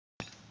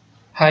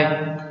Hi.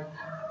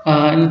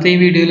 ഇന്നത്തെ ഈ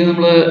വീഡിയോയിൽ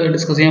നമ്മൾ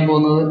ഡിസ്കസ് ചെയ്യാൻ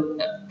പോകുന്നത്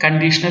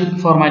കണ്ടീഷണൽ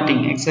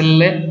ഫോർമാറ്റിംഗ്,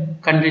 എക്സലിലെ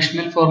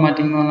കണ്ടീഷണൽ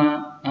ഫോർമാറ്റിംഗ് എന്ന് പറഞ്ഞ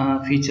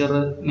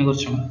ഫീച്ചറിനെ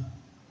കുറിച്ചാണ്.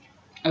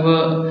 അപ്പോൾ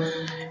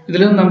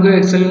ഇതിൽ നമുക്ക്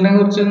എക്സലിനെ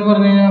കുറിച്ച് എന്ന്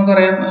പറഞ്ഞു കഴിഞ്ഞാൽ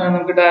നമുക്കറിയാം,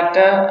 നമുക്ക് ഡാറ്റ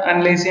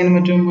അനലൈസ് ചെയ്യാനും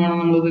മറ്റുമാണ്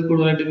നമ്മളിത്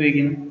കൂടുതലായിട്ട്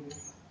ഉപയോഗിക്കുന്നത്.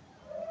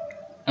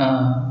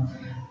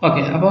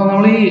 ഓക്കെ, അപ്പോൾ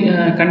നമ്മൾ ഈ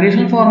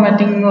കണ്ടീഷണൽ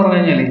ഫോർമാറ്റിംഗ് എന്ന് പറഞ്ഞു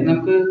കഴിഞ്ഞാൽ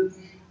നമുക്ക്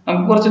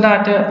കുറച്ച്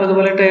ഡാറ്റ, ഇപ്പോൾ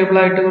ഇതുപോലെ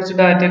ടേബിളായിട്ട് കുറച്ച്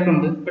ഡാറ്റ ഒക്കെ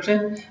ഉണ്ട്. പക്ഷെ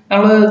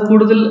നമ്മൾ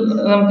കൂടുതൽ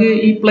നമുക്ക്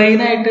ഈ പ്ലെയിൻ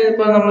ആയിട്ട്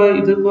ഇപ്പോൾ നമ്മൾ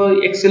ഇതിപ്പോൾ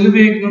എക്സൽ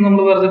ഉപയോഗിക്കുന്നത്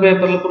നമ്മൾ വെറുതെ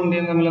പേപ്പറിൽ പ്രിന്റ്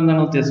ചെയ്യുന്ന തമ്മിൽ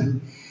എന്താണ് വ്യത്യാസം?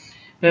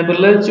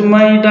 പേപ്പറിൽ ചുമ്മാ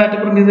ഈ ഡാറ്റ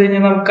പ്രിന്റ് ചെയ്ത്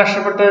കഴിഞ്ഞാൽ നമുക്ക്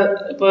കഷ്ടപ്പെട്ട്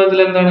ഇപ്പോൾ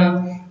ഇതിലെന്താണ്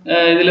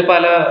ഇതിൽ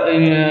പല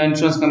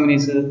ഇൻഷുറൻസ്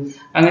കമ്പനീസ്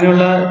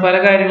അങ്ങനെയുള്ള പല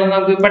കാര്യങ്ങളും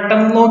നമുക്ക്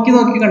പെട്ടെന്ന് നോക്കി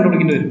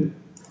കണ്ടുപിടിക്കേണ്ടി വരും.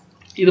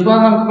 ഇതിപ്പോൾ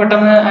നമുക്ക്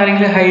പെട്ടെന്ന്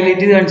ആരെങ്കിലും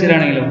ഹൈലൈറ്റ് ചെയ്ത് കാണിച്ചു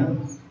തരാണെങ്കിലോ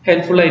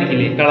ഹെൽപ്ഫുൾ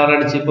ആയിരിക്കില്ലേ? കളർ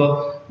അടിച്ച് ഇപ്പോൾ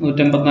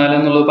 154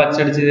 എന്നുള്ളത്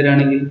പച്ചടിച്ച്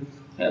തരാണെങ്കിൽ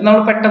നമ്മൾ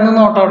പെട്ടെന്ന്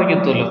നോട്ട് അവിടേക്ക്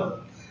എത്തുമല്ലോ.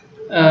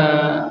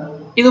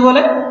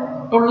 ഇതുപോലെ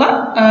ഉള്ള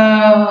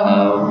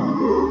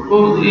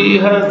ഈ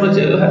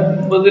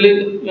ഇതിൽ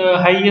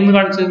ഹൈ എന്ന്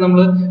കാണിച്ചത്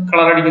നമ്മൾ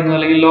കളർ അടിക്കുന്നു,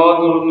 അല്ലെങ്കിൽ ലോ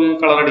എന്ന് പറഞ്ഞ്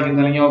കളർ അടിക്കുന്നു,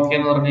 അല്ലെങ്കിൽ ഓക്കെ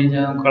എന്ന് പറഞ്ഞു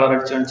കഴിഞ്ഞാൽ നമുക്ക് കളർ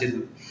അടിച്ച്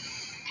കാണിച്ചിരുന്നു.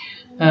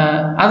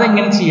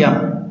 അതെങ്ങനെ ചെയ്യാം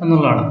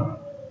എന്നുള്ളതാണ്.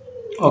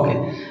 ഓക്കെ,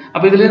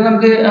 അപ്പൊ ഇതിൽ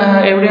നമുക്ക്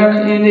എവിടെയാണ്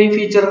ഇതിന്റെ ഈ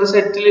ഫീച്ചറിന്റെ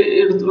സെറ്റിൽ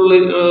എടുത്തുള്ള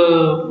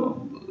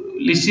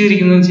ലിസ്റ്റ്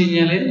ചെയ്തിരിക്കുന്നത് വെച്ച്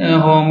കഴിഞ്ഞാൽ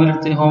ഹോം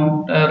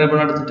റിബൺ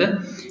എടുത്തിട്ട്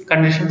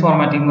കണ്ടീഷണൽ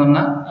ഫോർമാറ്റിംഗ് എന്ന് പറഞ്ഞ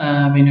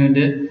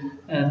മെനുവിന്റെ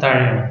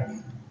താഴെയാണ്.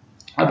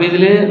 അപ്പൊ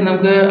ഇതിൽ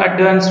നമുക്ക്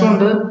അഡ്വാൻസ്ഡ്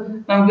ഉണ്ട്,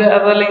 നമുക്ക്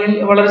അതല്ലെങ്കിൽ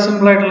വളരെ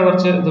സിമ്പിൾ ആയിട്ടുള്ള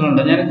കുറച്ച്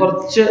ഇതുണ്ട്. ഞാൻ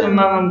കുറച്ച്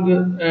എണ്ണം നമുക്ക്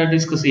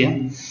ഡിസ്കസ് ചെയ്യാം.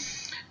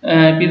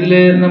 ഇപ്പൊ ഇതിൽ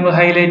നമ്മൾ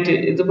ഹൈലൈറ്റ്,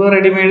 ഇതിപ്പോ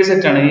റെഡിമെയ്ഡ്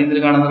സെറ്റ് ആണ്, ഇതിൽ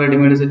കാണുന്ന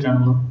റെഡിമെയ്ഡ് സെറ്റ്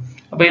ആണല്ലോ.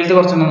 അപ്പൊ ഇതിലത്തെ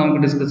കുറച്ചെണ്ണം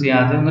നമുക്ക് ഡിസ്കസ് ചെയ്യാം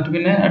ആദ്യം, എന്നിട്ട്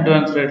പിന്നെ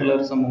അഡ്വാൻസ്ഡ് ആയിട്ടുള്ള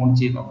ഒരു സംഭവം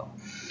ചെയ്ത് നോക്കാം.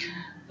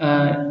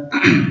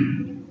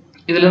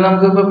 ഇതിൽ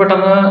നമുക്ക് ഇപ്പോൾ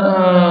പെട്ടെന്ന്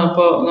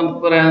ഇപ്പോൾ നമുക്ക്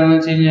പറയാമെന്ന്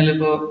വെച്ച് കഴിഞ്ഞാൽ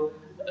ഇപ്പോൾ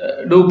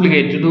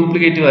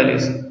ഡ്യൂപ്ലിക്കേറ്റ്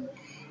വാല്യൂസ്,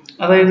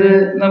 അതായത്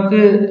നമുക്ക്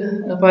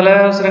പല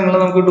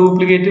അവസരങ്ങളിലും നമുക്ക്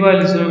ഡ്യൂപ്ലിക്കേറ്റ്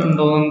വാല്യൂസ്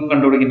ഉണ്ടോ എന്ന്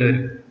കണ്ടുപിടിക്കേണ്ടി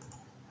വരും.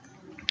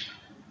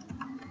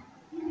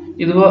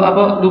 ഇതിപ്പോ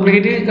അപ്പോൾ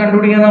ഡ്യൂപ്ലിക്കേറ്റ്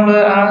കണ്ടുപിടിക്കാൻ നമ്മൾ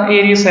ആ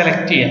ഏരിയ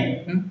സെലക്ട് ചെയ്യാം,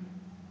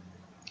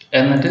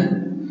 എന്നിട്ട്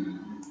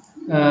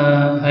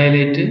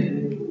ഹൈലൈറ്റ്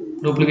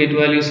ഡ്യൂപ്ലിക്കേറ്റ്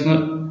വാല്യൂസ്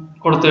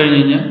കൊടുത്തു കഴിഞ്ഞ്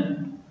കഴിഞ്ഞാൽ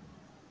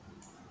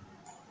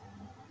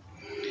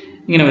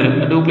ഇങ്ങനെ വരും.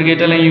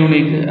 ഡ്യൂപ്ലിക്കേറ്റ് അല്ലെങ്കിൽ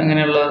യൂണീക്ക്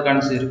അങ്ങനെയുള്ള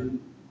കാണിച്ചു തരും.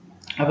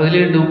 അപ്പോൾ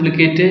ഇതിൽ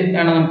ഡ്യൂപ്ലിക്കേറ്റ്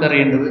ആണ് നമുക്ക്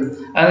അറിയേണ്ടത്,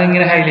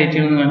 അതെങ്ങനെ ഹൈലൈറ്റ്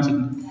ചെയ്യണമെന്ന്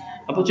കാണിച്ചിട്ടുണ്ട്.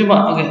 അപ്പോൾ ചുമ്മാ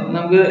ഓക്കെ,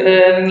 നമുക്ക്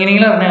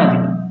ഇങ്ങനെയെങ്കിലും അറിഞ്ഞാൽ മതി.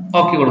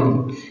 ഓക്കെ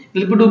കൊടുക്കുന്നു.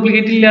 ഇതിലിപ്പോൾ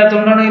ഡ്യൂപ്ലിക്കേറ്റ്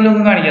ഇല്ലാത്തതുകൊണ്ടാണ്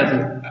ഇതിലൊന്നും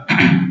കാണിക്കാത്തത്.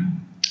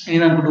 ഇനി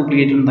നമുക്ക്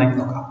ഡ്യൂപ്ലിക്കേറ്റ് ഉണ്ടാക്കി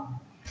നോക്കാം.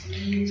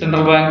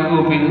 സെൻട്രൽ ബാങ്ക്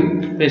കോപ്പി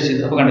ചെയ്ത് പേസ്റ്റ്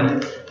ചെയ്ത്, അപ്പോൾ കണ്ടില്ല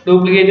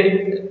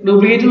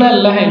ഡ്യൂപ്ലിക്കേറ്റുള്ള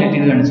എല്ലാം ഹൈലൈറ്റ്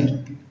ചെയ്ത് കാണിച്ചു തരും.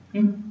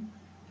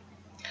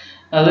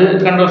 അത്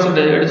കൺട്രോൾ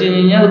സെറ്റ് അടിച്ചു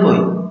കഴിഞ്ഞാൽ അത്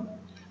പോയി.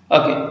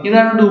 ഓക്കെ,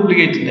 ഇതാണ്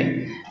ഡ്യൂപ്ലിക്കേറ്റിന്റെ.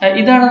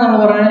 ഇതാണ് നമ്മൾ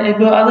പറഞ്ഞത്.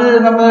 ഇപ്പോൾ അത്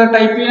നമ്മൾ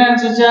ടൈപ്പ്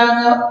ചെയ്യുന്നതനുസരിച്ച്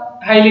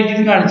ഹൈലൈറ്റ്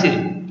ചെയ്ത് കാണിച്ചു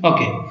തരും.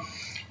 ഓക്കെ,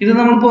 ഇത്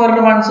നമ്മളിപ്പോൾ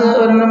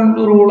ഒരെണ്ണം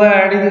റൂൾ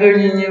ആഡ് ചെയ്ത്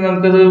കഴിഞ്ഞ് കഴിഞ്ഞാൽ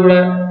നമുക്കത് ഇവിടെ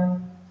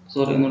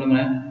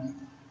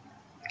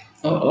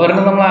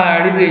ഒരെണ്ണം നമ്മൾ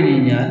ആഡ് ചെയ്ത് കഴിഞ്ഞ്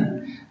കഴിഞ്ഞാൽ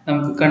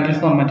നമുക്ക് കണ്ടീഷണൽ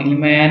ഫോർമാറ്റിംഗിൽ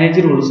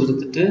മാനേജ് റൂൾസ്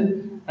എടുത്തിട്ട്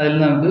അതിൽ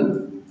നമുക്ക്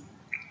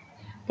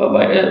ഇപ്പോൾ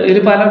ഇതിൽ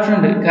പല ഓപ്ഷൻ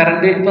ഉണ്ട്.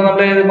 കറണ്ട് ഇപ്പോൾ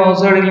നമ്മൾ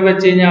മൗസ് എവിടെയെങ്കിലും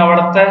വെച്ച് കഴിഞ്ഞാൽ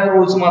അവിടുത്തെ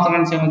റൂൾസ് മാത്രം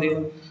കാണിച്ചാൽ മതി,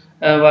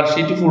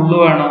 വർക്ക്ഷീറ്റ് ഫുള്ള്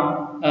വേണം,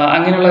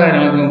 അങ്ങനെയുള്ള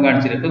കാര്യങ്ങളൊക്കെ നമുക്ക്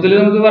കാണിച്ചു തരും. ഇതിൽ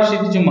നമുക്ക്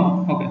വർക്ക്ഷീറ്റ് ചുമ്മാ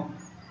ഓക്കെ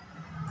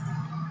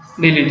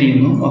ഡിലീറ്റ്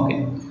ചെയ്യുന്നു. ഓക്കെ,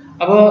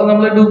 അപ്പോൾ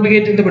നമ്മൾ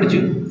ഡ്യൂപ്ലിക്കേറ്റിന്റെ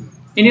പഠിച്ചു.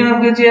 ഇനി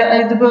നമുക്ക്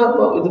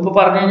ഇതിപ്പോ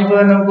പറഞ്ഞു കഴിഞ്ഞപ്പോൾ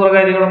തന്നെ നമുക്ക് കുറേ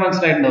കാര്യങ്ങൾ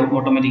മനസ്സിലായിട്ടുണ്ടാവും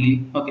ഓട്ടോമാറ്റിക്കലി.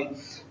 ഓക്കെ,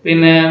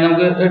 പിന്നെ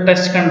നമുക്ക്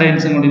ടെക്സ്റ്റ്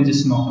കണ്ടെയ്ൻസും കൂടി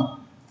ജസ്റ്റ് നോക്കാം.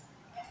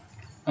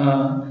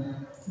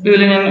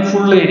 ഇതിൽ ഞാൻ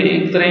ഫുൾ ഏരിയ,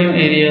 ഇത്രയും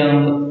ഏരിയ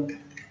നമ്മൾ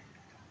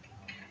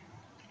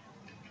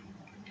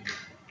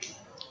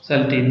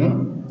സെലക്ട് ചെയ്യുന്നു.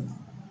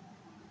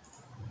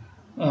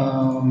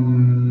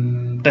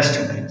 Text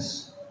contains.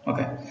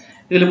 ഓക്കെ,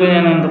 ഇതിലിപ്പോൾ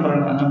ഞാൻ എന്താ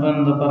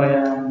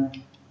പറയാ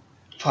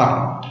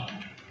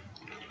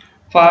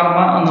ഫാർമ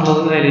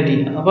എന്നുള്ളത് ഹൈലൈറ്റ്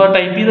ചെയ്യാം. അപ്പോൾ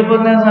ടൈപ്പ് ചെയ്തപ്പോൾ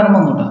തന്നെ സാധനം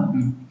വന്നുട്ടാ.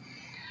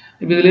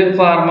 ഇപ്പം ഇതിൽ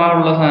ഫാർമ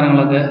ഉള്ള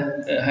സാധനങ്ങളൊക്കെ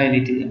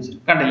ഹൈലൈറ്റ് ചെയ്ത്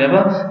കണ്ടില്ലേ?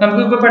 അപ്പോൾ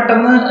നമുക്കിപ്പോൾ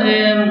പെട്ടെന്ന്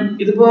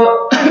ഇതിപ്പോ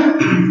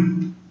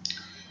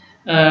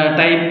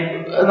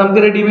നമുക്ക്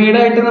റെഡിമെയ്ഡ്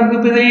ആയിട്ട്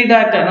നമുക്കിപ്പോൾ ഇത് ഈ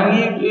ഡാറ്റ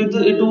നമുക്ക്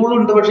ഈ ടൂൾ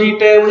ഉണ്ട്, പക്ഷേ ഈ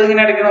ടേബിൾ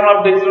ഇങ്ങനെ ഇടയ്ക്ക് നമ്മൾ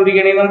അപ്ഡേറ്റ്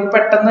ചെയ്തുകൊണ്ടിരിക്കുകയാണെങ്കിൽ നമുക്ക്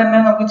പെട്ടെന്ന് തന്നെ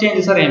നമുക്ക്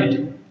ചേഞ്ചസ് അറിയാൻ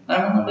പറ്റും.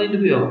 അതാണ് നമ്മുടെ ഇതിൻ്റെ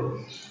ഉപയോഗം.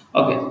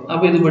 ഓക്കെ,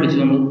 അപ്പോൾ ഇത് പഠിച്ചു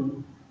നമ്മൾ.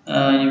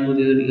 ഇനി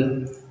പുതിയത് എടുക്കുക.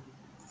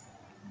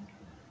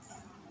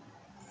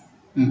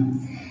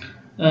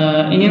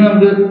 ഇനി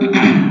നമുക്ക്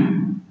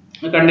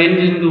കണ്ടെയ്നർ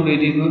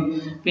ഡ്യൂപ്ലിക്കേറ്റ് ചെയ്യുന്നു.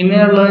 പിന്നെ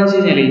ഉള്ളതെന്ന് വെച്ച്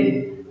കഴിഞ്ഞാൽ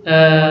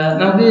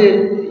നമുക്ക്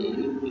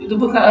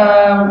ഇതിപ്പോൾ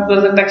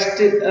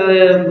ടെക്സ്റ്റ്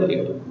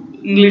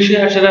ഇംഗ്ലീഷ്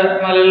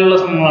അക്ഷരമാലയിലുള്ള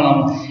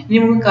സംഭവങ്ങളാണ്. ഇനി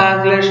നമുക്ക്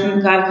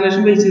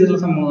കാൽക്കുലേഷൻ ബേസ്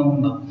ചെയ്തിട്ടുള്ള സംഭവം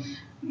നമുക്കുണ്ടാവും.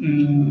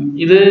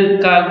 ഇത്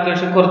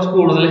കാൽക്കുലേഷൻ കുറച്ച്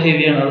കൂടുതൽ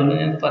ഹെവിയാണ്, അതുകൊണ്ട്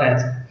ഞാൻ പറയാം.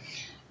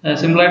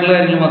 സിമ്പിൾ ആയിട്ടുള്ള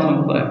കാര്യങ്ങൾ മാത്രം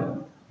നമുക്ക് പറയാം.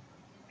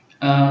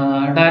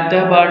 ഡാറ്റ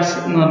ബാർസ്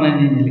എന്ന് പറഞ്ഞു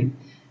കഴിഞ്ഞാൽ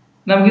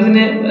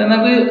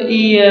നമുക്ക്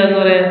ഈ എന്താ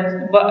പറയാ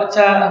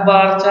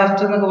ബാർ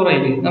ചാർട്ട് എന്നൊക്കെ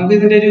പറയില്ലേ, നമുക്ക്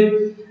ഇതിന്റെ ഒരു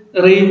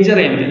റേഞ്ച്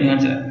അറിയാൻ പറ്റും. ഞാൻ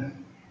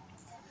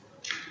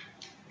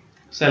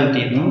സെലക്ട്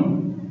ചെയ്യുന്നു.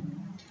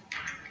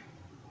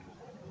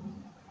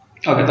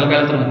 ഓക്കെ,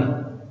 തൽക്കാലം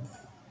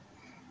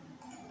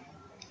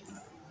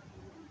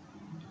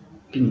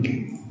pink.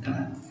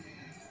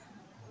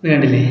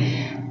 This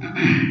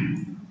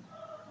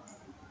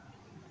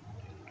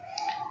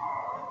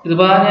is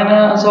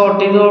a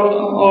sort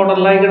order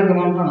like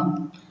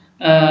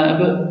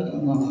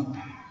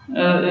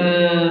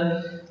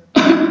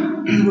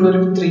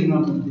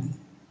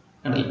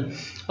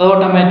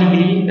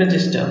automatically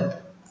adjust.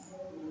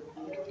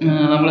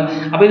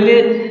 അപ്പോൾ ഇതിൽ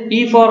ഈ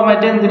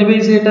ഫോർമാറ്റ് എന്തിനു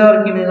ബേസ് ചെയ്തിട്ടാണ്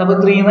വർക്ക് ചെയ്യുന്നത്? അപ്പോൾ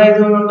 3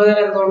 ആയതുകൊണ്ട്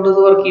എന്തുകൊണ്ട് ഇത്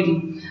വർക്ക് ചെയ്തു?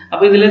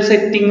 അപ്പോൾ ഇതിലെ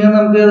സെറ്റിംഗ്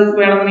നമുക്ക്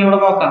വേണമെങ്കിൽ ഇവിടെ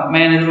നോക്കാം.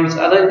 മാനേജ് റൂൾസ്,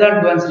 അതായത്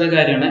അഡ്വാൻസ്ഡ്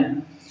കാര്യമാണ്.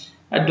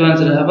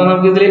 അഡ്വാൻസ്ഡ്. അപ്പോൾ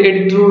നമുക്ക് ഇതിൽ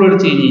എഡിറ്റ് റൂൾ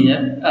എടുത്ത് കഴിഞ്ഞ്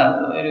കഴിഞ്ഞാൽ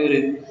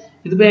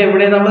ഇതിപ്പോൾ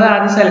എവിടെ നമ്മൾ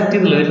ആദ്യം സെലക്ട്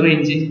ചെയ്തില്ല ഒരു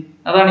റേഞ്ച്,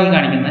 അതാണ് ഈ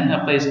കാണിക്കുന്നത്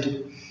അപ്ലൈസ് ടു.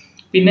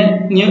 പിന്നെ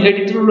ന്യൂ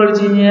എഡിറ്റ് റൂൾ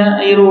അടിച്ച് കഴിഞ്ഞാൽ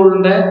ഈ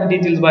റൂളിൻ്റെ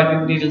ഡീറ്റെയിൽസ്, ബാക്കി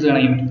ഡീറ്റെയിൽസ്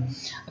കാണിക്കാൻ പറ്റും.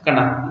 കണ്ട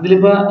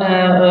ഇതിലിപ്പോൾ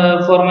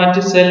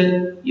ഫോർമാറ്റ് സെൽ,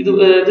 ഇത്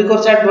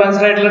കുറച്ച്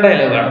അഡ്വാൻസ്ഡ് ആയിട്ടുള്ള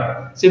ഡയലോഗാണ്.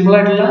 സിമ്പിൾ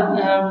ആയിട്ടുള്ള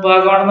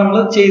ഭാഗമാണ് നമ്മൾ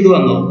ചെയ്തു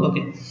വന്നത്.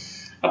 ഓക്കെ,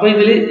 അപ്പോൾ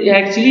ഇതിൽ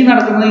ആക്ച്വലി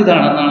നടക്കുന്നത്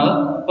ഇതാണെന്നാണ്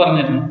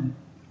പറഞ്ഞിരുന്നത്.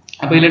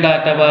 അപ്പോൾ ഇതിൽ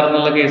ഡാറ്റ ബാർ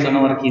എന്നുള്ള കേസാണ്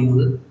വർക്ക്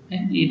ചെയ്യുന്നത്.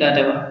 ഈ ഡാറ്റ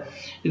ബാർ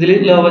ഇതിൽ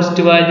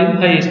ലോവസ്റ്റ് വാല്യൂ,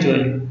 ഹയസ്റ്റ്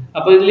വാല്യൂ.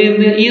 അപ്പോൾ ഇതിൽ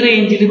ഈ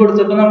റേഞ്ചിൽ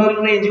കൊടുത്തപ്പോൾ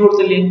നമ്മളൊരു റേഞ്ച്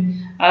കൊടുത്തില്ലേ,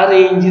 ആ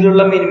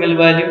റേഞ്ചിലുള്ള മിനിമൽ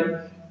വാല്യൂ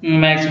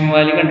മാക്സിമം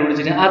വാല്യൂ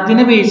കണ്ടുപിടിച്ചിട്ട്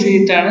അതിനെ ബേസ്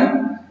ചെയ്തിട്ടാണ്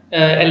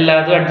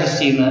എല്ലാതും അഡ്ജസ്റ്റ്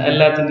ചെയ്യുന്നത്,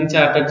 എല്ലാത്തിൻ്റെയും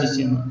ചാർട്ട് അഡ്ജസ്റ്റ്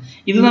ചെയ്യുന്നത്.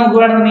 ഇത് നമുക്ക്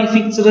വേണമെന്നുണ്ടെങ്കിൽ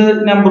ഫിക്സ്ഡ്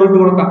നമ്പർ ഇട്ട്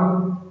കൊടുക്കാം,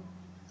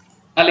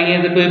 അല്ലെങ്കിൽ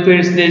ഇതിപ്പോൾ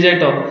പേഴ്സൻറ്റേജ്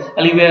ആയിട്ടോ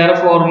അല്ലെങ്കിൽ വേറെ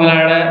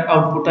ഫോർമുലയുടെ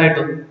ഔട്ട്പുട്ട്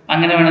ആയിട്ടോ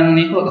അങ്ങനെ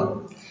വേണമെന്നുണ്ടെങ്കിൽ കൊടുക്കാം.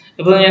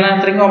 ഇപ്പോൾ ഞാൻ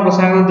അത്രയും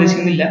കോംപ്ലക്സ് ആകാൻ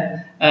ഉദ്ദേശിക്കുന്നില്ല,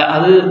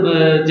 അത്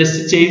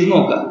ജസ്റ്റ് ചെയ്ത്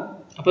നോക്കാം.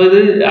 അപ്പോൾ ഇത്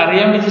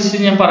അറിയാൻ വേണ്ടി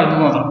ജസ്റ്റ് ഞാൻ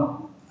പറയുന്നത് നോക്കാം.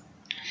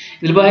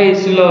 ഇതിലിപ്പോൾ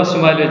ഹൈസ്റ്റ് ലോവസ്റ്റ്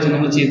വാല്യൂ വെച്ച്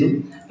നമ്മൾ ചെയ്തു.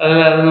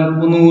 അതായത്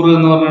നമുക്ക് 100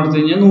 എന്ന് പറഞ്ഞെടുത്ത്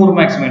കഴിഞ്ഞാൽ 100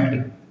 മാക്സിമം ആയിട്ട്.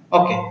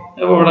 ഓക്കെ,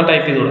 അപ്പോൾ ഇവിടെ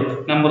ടൈപ്പ് ചെയ്ത് കൊടുക്കാം,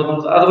 നമ്പർ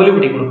അതുപോലെ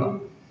ഇവിടെ കൊടുക്കാം.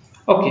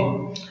 ഓക്കെ,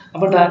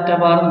 അപ്പോൾ ഡാറ്റ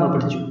ബാർ നമ്മൾ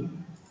പഠിച്ചു.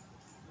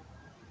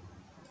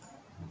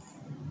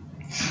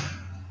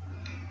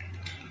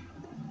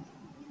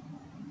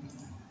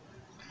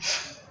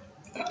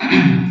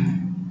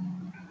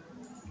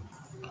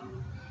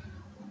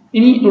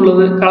 ഇനി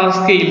ഉള്ളത് കളർ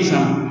സ്കെയിൽസ്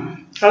ആണ്.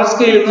 കളർ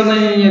സ്കെയിൽ എന്ന്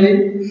പറഞ്ഞു കഴിഞ്ഞാൽ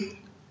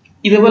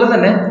ഇതുപോലെ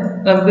തന്നെ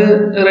നമുക്ക്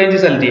റേഞ്ച്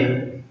സെലക്ട് ചെയ്യാം,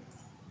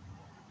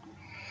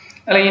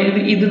 അല്ലെങ്കിൽ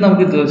ഇത്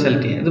നമുക്ക് ഇത്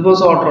സെലക്ട് ചെയ്യാം. ഇതിപ്പോൾ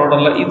സോർട്ടർ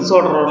ഓർഡറിൽ, ഇത്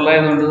സോർട്ടർ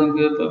ഓർഡറിലായതുകൊണ്ട്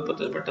നമുക്ക്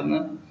പെട്ടെന്ന്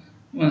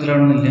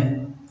മനസ്സിലാവണമെന്നില്ല.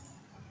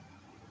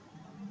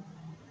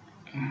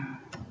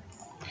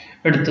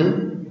 എടുത്തു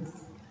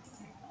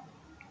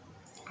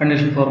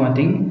കണ്ടീഷണൽ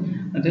ഫോർമാറ്റിംഗ്,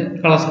 എന്നിട്ട്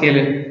കളർ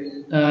സ്കെയില്.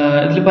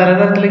 ഇതിൽ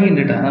പലതരത്തിലൊക്കെ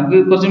ഉണ്ട് കേട്ടോ. നമുക്ക്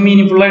കുറച്ച്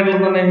മീനിങ് ഫുൾ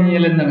ആയിട്ടുള്ളതെന്ന് പറഞ്ഞു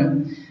കഴിഞ്ഞാൽ എന്താണ്,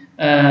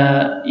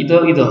 ഇതോ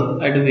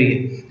ആയിട്ട്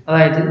ഉപയോഗിക്കാം.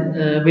 അതായത്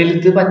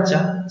വലുത് പച്ച,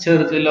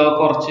 ചെറുത്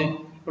കുറച്ച്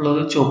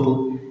ഉള്ളത് ചുവപ്പ്,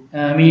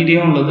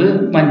 മീഡിയം ഉള്ളത്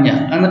മഞ്ഞ,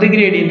 എന്നിട്ട്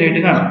ഗ്രേഡിയൻ്റ്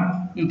ആയിട്ട് കാണാം.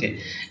 ഓക്കെ,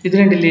 ഇത്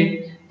രണ്ടില്ലേ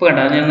ഇപ്പോൾ കണ്ട,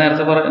 ഞാൻ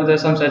നേരത്തെ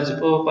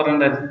സംസാരിച്ചപ്പോൾ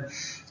പറഞ്ഞിട്ടുണ്ടായിരുന്നു.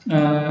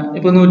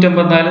 ഇപ്പോൾ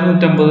 154,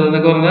 150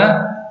 എന്നൊക്കെ പറഞ്ഞാൽ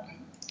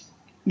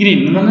ഗ്രീൻ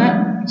എന്ന് പറഞ്ഞാൽ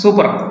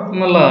സൂപ്പർ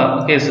എന്നുള്ള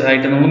കേസ്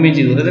ആയിട്ട് നമ്മൾ മീൻ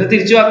ചെയ്തു. ഇതിൽ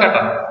തിരിച്ചു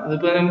വാക്കാട്ടോ,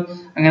 ഇതിപ്പോൾ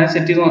അങ്ങനെ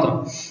സെറ്റ് ചെയ്ത് മാത്രം.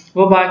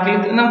 അപ്പോൾ ബാക്കി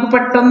നമുക്ക്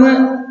പെട്ടെന്ന്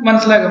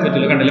മനസ്സിലാക്കാൻ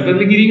പറ്റില്ല. കണ്ടല്ലോ, ഇപ്പോൾ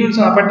ഇതിൽ ഗ്രീൻ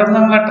പെട്ടെന്ന്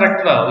നമ്മൾ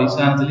അട്രാക്റ്റഡ് ആവും ഈ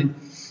സാധനത്തിൽ,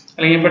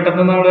 അല്ലെങ്കിൽ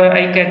പെട്ടെന്ന് നമ്മൾ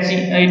ഐ കാച്ചി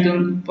ആയിട്ട്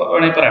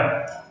വേണമെങ്കിൽ പറയാം.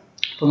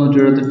 ഇപ്പോൾ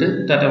 178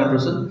 ടാറ്റ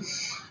മോട്ടോഴ്സ്,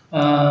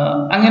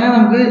 അങ്ങനെ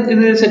നമുക്ക്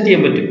ഇത് സെറ്റ്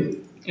ചെയ്യാൻ പറ്റും.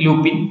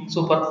 Looping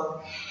super.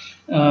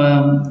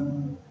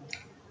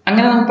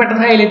 അങ്ങനെ നമുക്ക്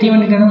പെട്ടെന്ന് ഹൈലൈറ്റ് ചെയ്യാൻ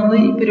വേണ്ടിയിട്ടാണ് നമ്മൾ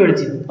ഈ പരിപാടി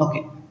ചെയ്യുന്നത്. ഓക്കെ,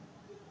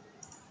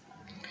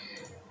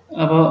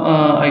 അപ്പോൾ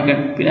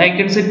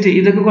ഐക്കൺ സെറ്റ്,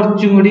 ഇതൊക്കെ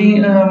കുറച്ചും കൂടി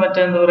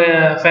മറ്റെന്താ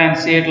പറയുക,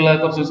 ഫാൻസി ആയിട്ടുള്ള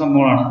കുറച്ച്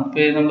സംഭവങ്ങളാണ്.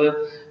 ഇപ്പോൾ നമ്മൾ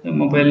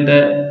മൊബൈലിൻ്റെ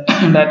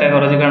ഡാറ്റ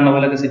കവറേജ് കാണുന്ന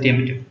പോലെയൊക്കെ സെറ്റ് ചെയ്യാൻ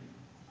പറ്റും.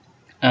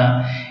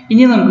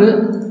 ഇനി നമുക്ക്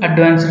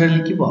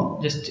അഡ്വാൻസ്ഡിലേക്ക് പോകാം.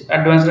 ജസ്റ്റ്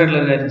അഡ്വാൻസ്ഡ്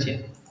ആയിട്ടുള്ള കാര്യം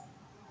ചെയ്യാം.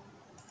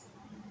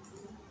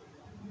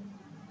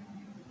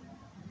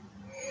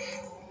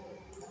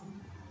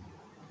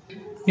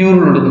 ന്യൂ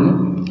റൂൾ എടുക്കുന്നു.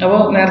 അപ്പോൾ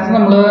നേരത്തെ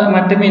നമ്മൾ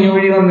മറ്റേ മെനു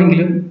വഴി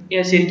വന്നെങ്കിലും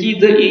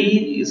ശരിക്കും ഈ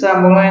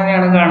സംഭവം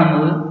തന്നെയാണ്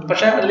കാണുന്നത്,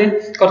 പക്ഷെ അതിൽ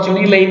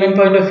കുറച്ചുകൂടി ലൈവൻ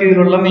പോയിന്റ് ഓഫ്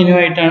വ്യൂയിലുള്ള മെനു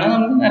ആയിട്ടാണ്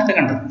നമ്മൾ നേരത്തെ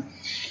കണ്ടത്.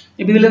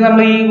 ഇപ്പം ഇതിൽ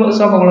നമ്മൾ ഈ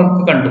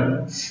സംഭവങ്ങളൊക്കെ കണ്ടു,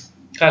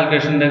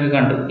 കാൽക്കുലേഷൻ്റെ ഒക്കെ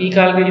കണ്ടു.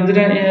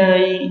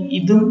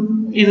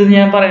 ഇത്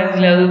ഞാൻ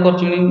പറയുന്നില്ല, അത്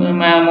കുറച്ചുകൂടി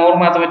മോർ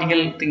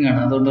മാത്തമാറ്റിക്കൽ തിങ് ആണ്,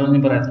 അതുകൊണ്ടാണ്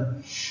ഞാൻ പറയാത്തത്.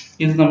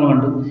 ഇത് നമ്മൾ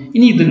കണ്ടു.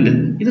 ഇനി ഇതുണ്ട്,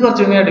 ഇത്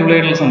കുറച്ചുകൂടി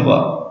അടിപൊളിയായിട്ടുള്ള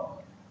സംഭവമാണ്.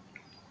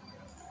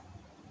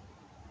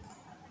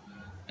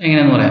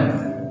 എങ്ങനെയാന്ന് പറയാം.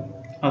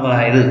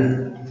 അതായത്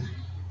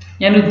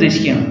ഞാൻ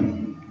ഉദ്ദേശിക്കുകയാണ്,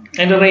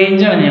 അതിൻ്റെ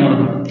റേഞ്ചാണ് ഞാൻ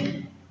കൊടുക്കുന്നത്.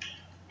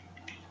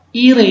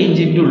 ഈ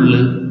റേഞ്ചിൻ്റെ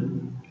ഉള്ളിൽ,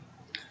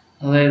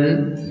 അതായത്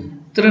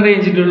ഇത്ര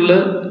റേഞ്ചിൻ്റെ ഉള്ളിൽ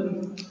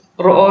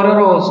ഓരോ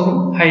റോസും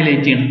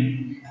ഹൈലൈറ്റ് ചെയ്യണം.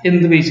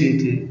 എന്ത് ബേസ്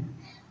ചെയ്തിട്ട്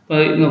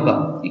ഇപ്പോൾ നോക്കാം,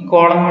 ഈ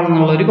കോളം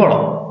വേണമെന്നുള്ള ഒരു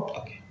കോളം.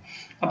 ഓക്കെ,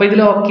 അപ്പോൾ ഇതിൽ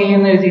ഓക്കെ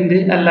എന്ന് എഴുതിയിട്ടുണ്ട്,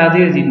 അല്ലാതെ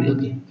എഴുതിയിട്ടുണ്ട്.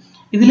 ഓക്കെ,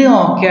 ഇതിൽ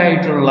ഓക്കെ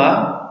ആയിട്ടുള്ള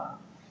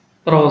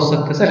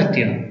റോസൊക്കെ സെലക്ട്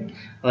ചെയ്യണം.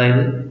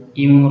 അതായത്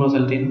ഈ 3 റോ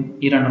സെലക്ട് ചെയ്യണം,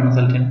 ഈ 2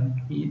 സെലക്ട് ചെയ്യണം,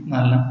 ഈ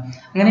 4.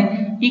 അങ്ങനെ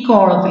ഈ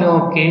കോളത്തിൽ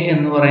ഓക്കെ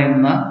എന്ന്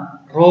പറയുന്ന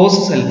റോസ്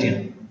സെലക്ട്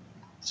ചെയ്യണം.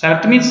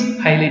 സെലക്ട് മീൻസ്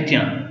ഹൈലൈറ്റ്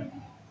ചെയ്യണം.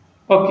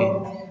 ഓക്കെ,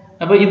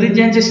 അപ്പോൾ ഇത്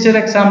ഞാൻ ജസ്റ്റ് ഒരു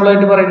എക്സാമ്പിൾ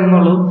ആയിട്ട്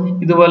പറയുന്നുള്ളൂ.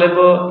 ഇതുപോലെ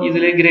ഇപ്പോൾ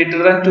ഇതിൽ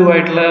 >2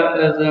 ആയിട്ടുള്ള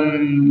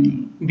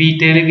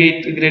ബീറ്റയിൽ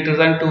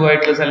 >2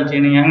 ആയിട്ടുള്ള സെലക്ട്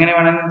ചെയ്യണമെങ്കിൽ അങ്ങനെ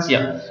വേണമെങ്കിൽ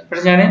ചെയ്യാം.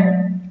 പക്ഷെ ഞാൻ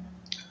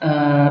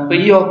ഇപ്പോൾ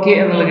ഈ ഓക്കെ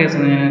എന്നുള്ള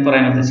കേസാണ് ഞാൻ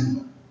പറയാൻ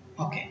ഉദ്ദേശിക്കുന്നത്.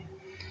 Okay,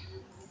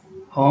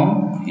 home,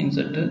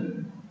 insert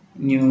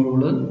new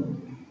rule,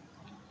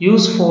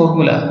 use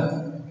formula.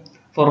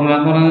 Formula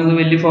എന്ന് പറയുന്നത്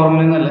വലിയ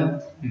ഫോർമുല ഒന്നല്ല.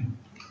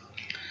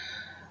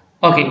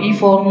 ഓക്കെ, ഈ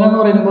ഫോർമുല എന്ന്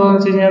പറയുമ്പോൾ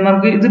വെച്ച് കഴിഞ്ഞാൽ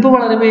നമുക്ക് ഇതിപ്പോൾ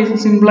വളരെ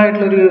ബേസിക് സിമ്പിൾ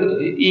ആയിട്ടുള്ളൊരു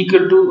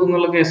ഈക്വൽ ടു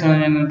എന്നുള്ള കേസാണ്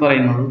ഞാൻ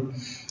പറയുന്നത്.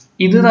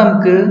 ഇത്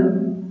നമുക്ക്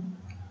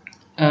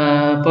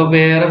ഇപ്പോൾ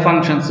വേറെ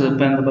ഫങ്ഷൻസ്,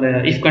 ഇപ്പോൾ എന്താ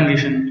പറയുക, ഇഫ്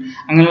കണ്ടീഷൻ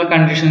അങ്ങനെയുള്ള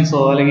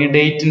കണ്ടീഷൻസോ അല്ലെങ്കിൽ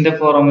ഡേറ്റിൻ്റെ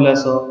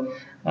ഫോർമുലാസോ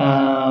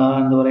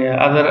എന്താ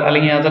പറയുക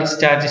അല്ലെങ്കിൽ അതർ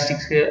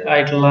സ്റ്റാറ്റിസ്റ്റിക്സ്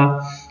ആയിട്ടുള്ള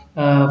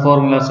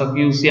ഫോർമുലാസ് ഒക്കെ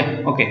യൂസ് ചെയ്യാം.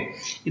 ഓക്കെ,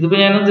 ഇതിപ്പോൾ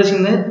ഞാൻ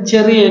ഉദ്ദേശിക്കുന്നത്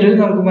ചെറിയൊരു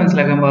നമുക്ക്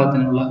മനസ്സിലാക്കാൻ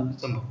പാകത്തിനുള്ള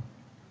സംഭവം.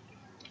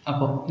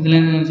 അപ്പോൾ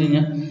ഇതിലെന്താണെന്ന് വെച്ച്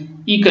കഴിഞ്ഞാൽ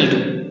ഈക്വൽ ടു.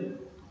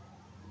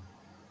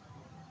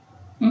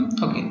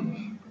 ഓക്കെ,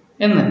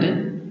 എന്നിട്ട്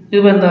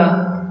ഇതിപ്പോൾ എന്താ,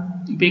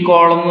 ഇപ്പോൾ ഈ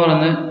കോളം എന്ന്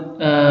പറയുന്നത്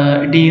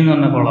ഡി എന്ന്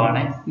പറഞ്ഞ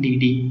കോളമാണ്.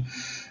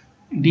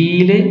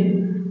 ഡിയിൽ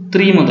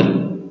 3 മുതൽ.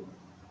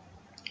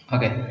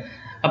 ഓക്കെ,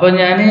 അപ്പോൾ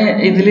ഞാൻ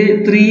ഇതിൽ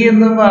 3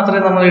 എന്ന്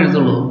മാത്രമേ നമ്മൾ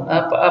എഴുതുള്ളൂ.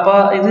 അപ്പോൾ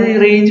ഇത്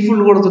റേഞ്ച് ഫുൾ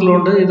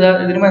കൊടുത്തിട്ടുള്ളതുകൊണ്ട്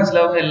ഇതിന്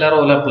മനസ്സിലാവും എല്ലാ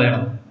റോലും അപ്ലൈ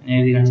ചെയ്യണം. ഞാൻ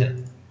എഴുതി കാണിച്ചത്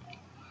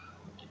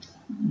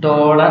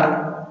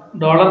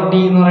ഡോളർ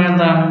ഡി എന്ന് പറയുന്നത്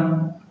എന്താണ്,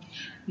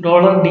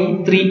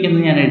 $D3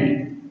 എന്ന് ഞാൻ എഴുതി.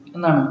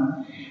 എന്താണ്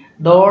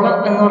ഡോളർ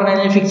എന്ന് പറഞ്ഞു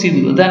കഴിഞ്ഞാൽ ഫിക്സ് ചെയ്തു,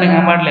 ഇത്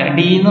അനങ്ങാൻ പാടില്ല,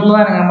 ഡി എന്നുള്ളത്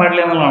അനങ്ങാൻ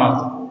പാടില്ല എന്നുള്ളതാണ്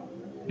അർത്ഥം.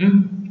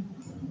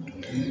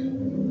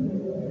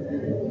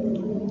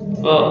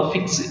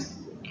 ഫിക്സ്.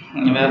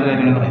 വേറെ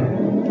കാര്യം പറയാം.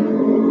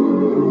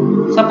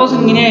 സപ്പോസ്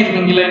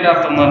ഇങ്ങനെയായിരുന്നെങ്കിൽ അതിൻ്റെ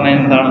അർത്ഥം എന്ന് പറഞ്ഞാൽ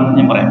എന്താണെന്ന്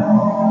ഞാൻ പറയാം.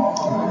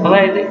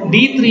 അതായത്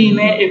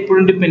D3നെ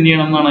എപ്പോഴും ഡിപ്പെൻഡ്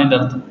ചെയ്യണം എന്നാണ് അതിൻ്റെ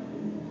അർത്ഥം.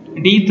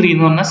 D3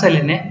 എന്ന് പറഞ്ഞ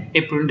സെല്ലിനെ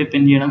എപ്പോഴും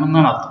ഡിപ്പെൻഡ് ചെയ്യണം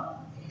എന്നാണ് അർത്ഥം.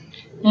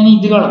 ഞാൻ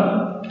ഇത് കളഞ്ഞു,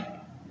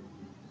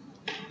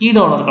 ഈ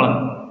ഡോളർ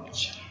കളഞ്ഞു.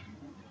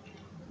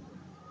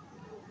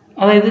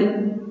 അതായത്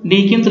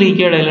ഡിക്കും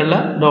 3ക്കും ഇടയിലുള്ള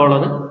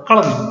ഡോളർ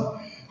കളഞ്ഞു.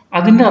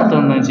 അതിൻ്റെ അർത്ഥം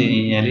എന്താണെന്ന് വെച്ച്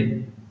കഴിഞ്ഞാൽ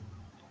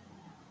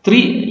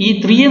ഈ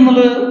 3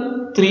 എന്നുള്ളത്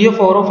 3ഓ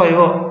 4ഓ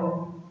 5ഓ,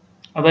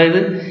 അതായത്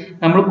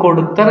നമ്മൾ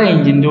കൊടുത്ത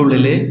റേഞ്ചിൻ്റെ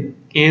ഉള്ളിൽ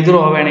ഏത്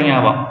റോ വേണമെങ്കിൽ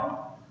ആവാം.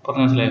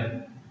 പറഞ്ഞു മനസ്സിലായോ?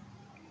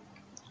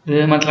 ഇത്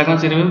മനസ്സിലാക്കാൻ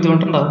ചെറിയ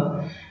ബുദ്ധിമുട്ടുണ്ടാവും.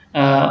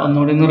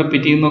 ഒന്നുകൂടി ഒന്ന്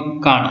റിപ്പീറ്റ് ചെയ്യുന്ന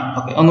കാണാം.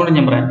 ഓക്കെ, ഒന്നുകൂടി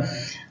ഞാൻ പറയാം.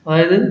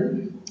 അതായത്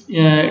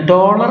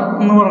ഡോളർ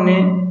എന്ന് പറഞ്ഞ്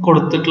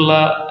കൊടുത്തിട്ടുള്ള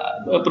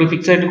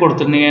പ്രിഫിക്സ് ആയിട്ട്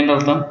കൊടുത്തിട്ടുണ്ടെങ്കിൽ അതിൻ്റെ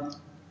അർത്ഥം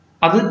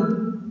അത്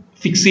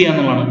ഫിക്സ്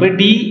ചെയ്യാന്നുള്ളതാണ്. ഇപ്പൊ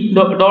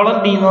ഡോളർ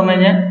ഡി എന്ന് പറഞ്ഞു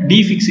കഴിഞ്ഞാൽ ഡി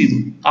ഫിക്സ് ചെയ്തു.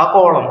 ആ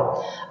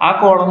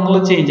കോളം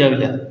എന്നുള്ളത് ചേഞ്ച്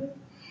ആവില്ല.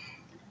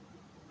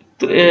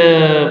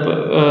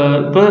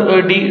 ഇപ്പൊ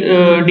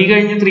ഡി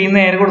കഴിഞ്ഞ് 3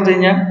 നേരെ കൊടുത്തു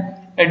കഴിഞ്ഞാൽ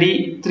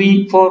D3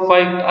 4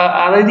 5,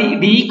 അതായത്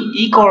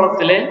ഈ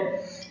കോളത്തിലെ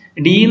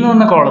ഡി എന്ന്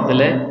പറഞ്ഞ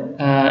കോളത്തിലെ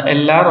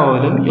എല്ലാ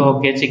റോയിലും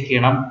ഓക്കെ ചെക്ക്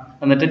ചെയ്യണം.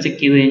 എന്നിട്ട്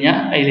ചെക്ക് ചെയ്ത് കഴിഞ്ഞാൽ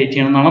ഹൈലൈറ്റ്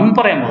ചെയ്യണം എന്നാണ് നമ്മൾ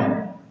പറയാൻ പോകുന്നത്.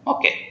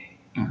 ഓക്കെ,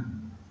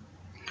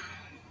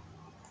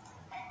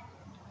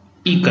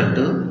 ഈക്വൽ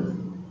ടു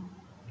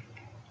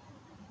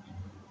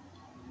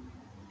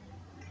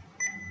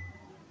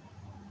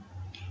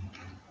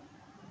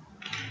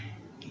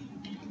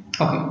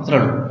ഓക്കെ, ഇത്രേ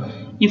ഉള്ളൂ.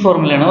 ഈ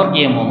ഫോർമുലയാണ് വർക്ക്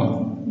ചെയ്യാൻ പോകുന്നത്.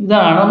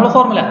 ഇതാണ് നമ്മുടെ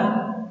ഫോർമുല.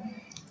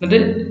 എന്നിട്ട്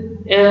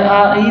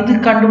ഇത്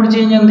കണ്ടുപിടിച്ച്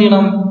കഴിഞ്ഞാൽ എന്ത്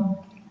ചെയ്യണം,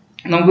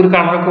 നമുക്കൊരു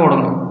കളറൊക്കെ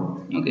കൊടുക്കണം.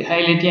 ഓക്കെ,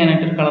 ഹൈലൈറ്റ്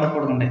ചെയ്യാനായിട്ട് ഒരു കളറൊക്കെ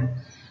കൊടുക്കണ്ടേ.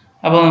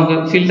 അപ്പോൾ നമുക്ക്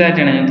ഫിൽ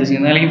ഡാറ്റയാണ് ഞാൻ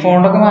ഉദ്ദേശിക്കുന്നത്. അല്ലെങ്കിൽ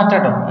ഫോണ്ടൊക്കെ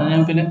മാറ്റാട്ടോ, അത്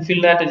ഞാൻ പിന്നെ ഫിൽ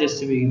ഡാറ്റ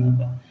ജസ്റ്റ്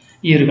ഉപയോഗിക്കുന്നത്.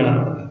 ഈ ഒരു കളർ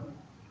കൊടുക്കുക.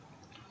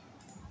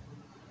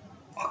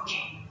 ഓക്കെ,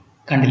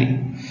 കണ്ടില്ലേ?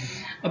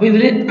 അപ്പോൾ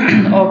ഇതിൽ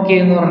ഓക്കെ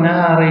എന്ന് പറഞ്ഞാൽ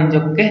ആ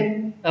റേഞ്ചൊക്കെ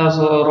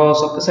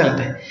റോസ് ഒക്കെ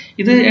സെലക്ട് ആയി.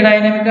 ഇത്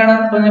ഡൈനാമിക് ആണ്.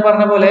 ഇപ്പം ഞാൻ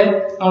പറഞ്ഞ പോലെ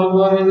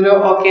നമ്മൾ ഇതിൽ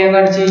ഓക്കെ എന്ന്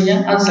അടിച്ചു കഴിഞ്ഞാൽ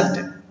അത്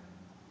സെലക്ട്.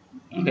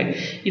 ഓക്കെ,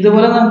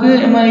 ഇതുപോലെ നമുക്ക്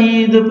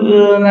ഇത്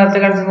നേരത്തെ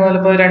കാണിച്ചത് പോലെ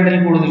ഇപ്പോൾ 2ൽ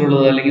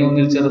കൂടുതലുള്ളത് അല്ലെങ്കിൽ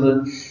 1ൽ ചെറുത്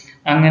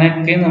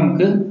അങ്ങനെയൊക്കെ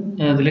നമുക്ക്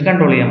ഇതിൽ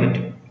കൺട്രോൾ ചെയ്യാൻ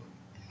പറ്റും.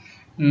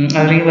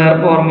 അല്ലെങ്കിൽ വേറെ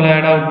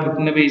ഫോർമുലയുടെ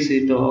ഔട്ട്പുട്ടിനെ ബേസ്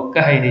ചെയ്തിട്ടോ ഒക്കെ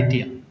ഹൈലൈറ്റ്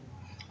ചെയ്യാം.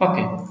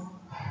 ഓക്കെ,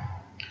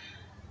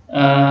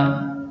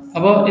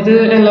 അപ്പോൾ ഇത്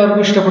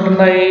എല്ലാവർക്കും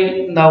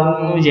ഇഷ്ടപ്പെട്ടുണ്ടാവും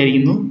എന്ന്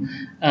വിചാരിക്കുന്നു.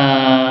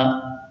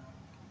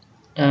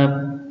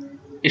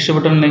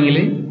 ഇഷ്ടപ്പെട്ടിട്ടുണ്ടെങ്കിൽ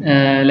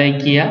ലൈക്ക്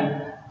ചെയ്യുക,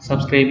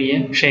 സബ്സ്ക്രൈബ്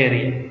ചെയ്യുക, ഷെയർ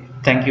ചെയ്യുക.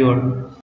 Thank you all.